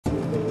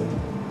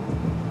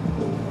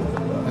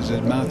This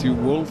is Matthew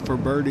Wolf for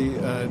birdie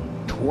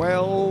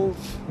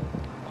 12.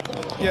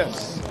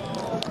 Yes.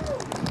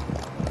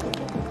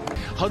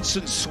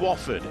 Hudson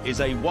Swafford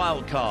is a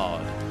wild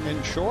card.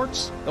 In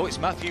shorts? Oh, it's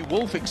Matthew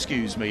Wolf,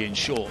 excuse me, in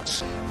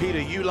shorts. Peter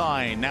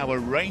Uline, now a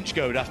range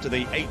goat after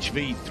the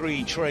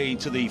HV3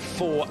 trade to the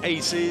 4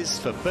 aces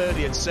for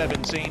birdie at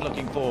 17,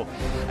 looking for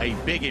a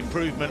big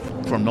improvement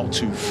from not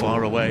too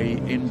far away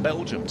in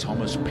Belgium.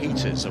 Thomas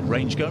Peters, a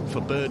range goat for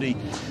birdie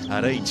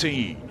at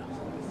 18.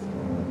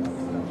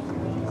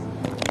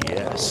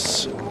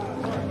 Yes.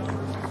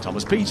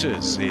 Thomas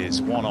Peters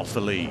is one off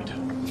the lead.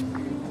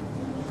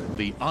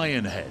 The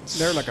Ironheads.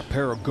 They're like a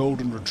pair of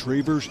golden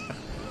retrievers.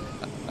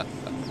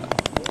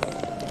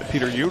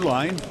 Peter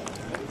Uline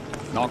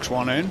knocks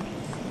one in.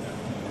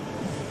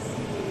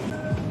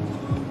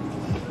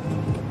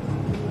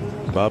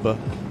 Bubba.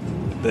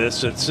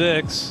 This at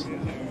 6.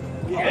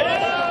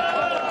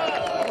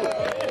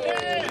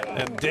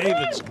 And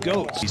David's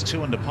Goats. He's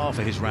 2 under par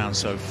for his round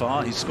so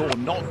far. His score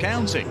not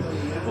counting,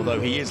 although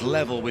he is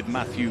level with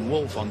Matthew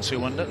Wolf on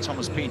 2 under.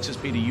 Thomas Peters,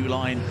 Peter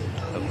Uline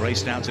have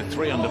raced out to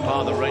 3 under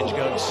par, the range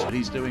goats.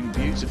 He's doing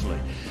beautifully.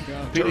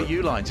 Peter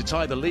Uline to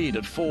tie the lead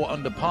at 4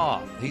 under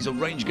par. He's a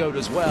range goat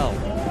as well.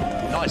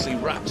 Nicely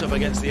wrapped up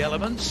against the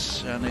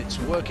elements, and it's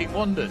working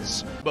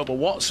wonders. Bubba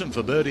Watson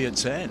for birdie at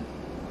 10.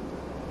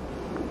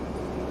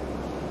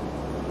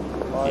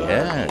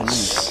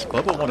 Yes,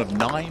 Bubba, one of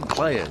 9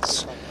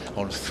 players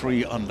on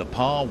 3 under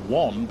par,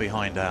 1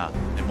 behind out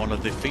in one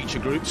of the feature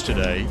groups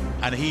today,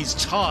 and he's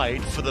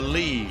tied for the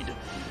lead.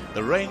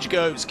 The range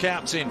goats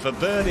captain for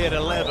birdie at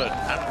 11,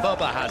 and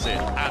Bubba has it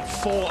at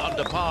 4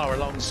 under par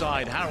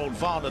alongside Harold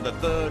Varner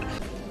III.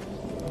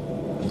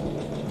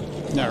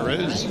 There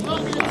is.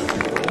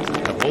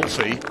 A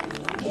Wolfie.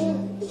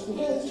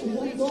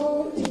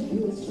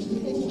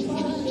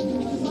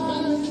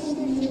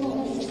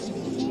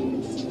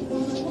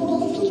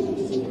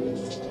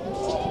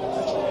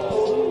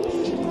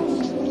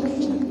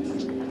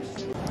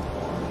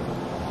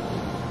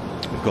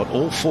 We've got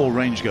all 4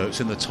 range goats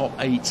in the top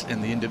 8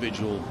 in the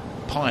individual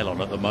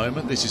pylon at the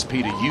moment. This is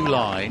Peter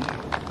Uline.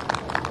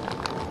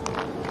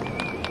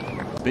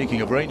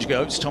 Speaking of range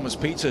goats, Thomas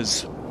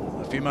Peters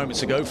a few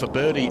moments ago for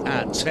birdie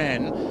at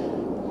 10,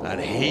 and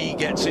he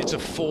gets it to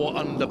 4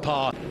 under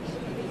par.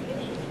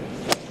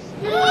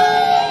 Ooh, the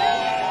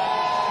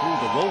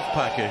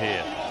Wolfpacker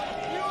here.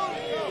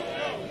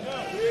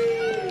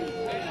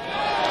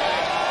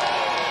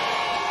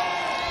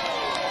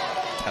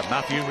 And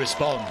Matthew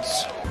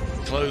responds.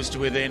 Close to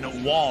within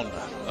 1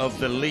 of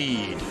the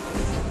lead.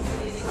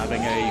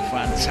 Having a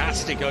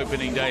fantastic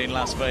opening day in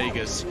Las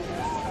Vegas.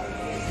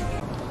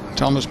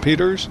 Thomas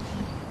Peters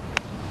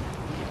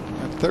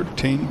at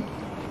 13.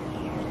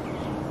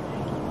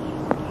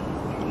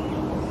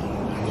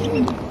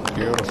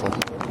 Beautiful.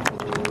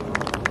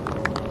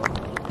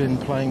 Been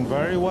playing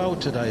very well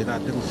today,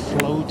 that little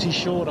floaty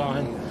short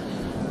iron.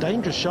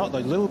 Dangerous shot though,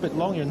 a little bit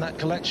longer in that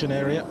collection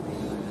area.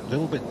 A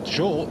little bit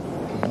short,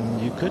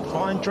 and you could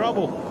find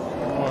trouble.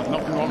 Oh,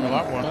 nothing wrong with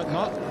that one. But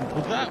not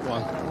with that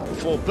one.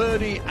 For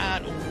birdie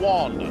at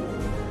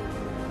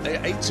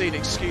 18,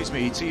 excuse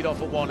me. He teed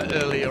off at 1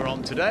 earlier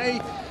on today,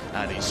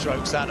 and he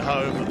strokes that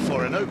home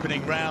for an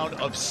opening round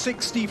of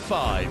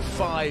 65,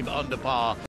 5 under par.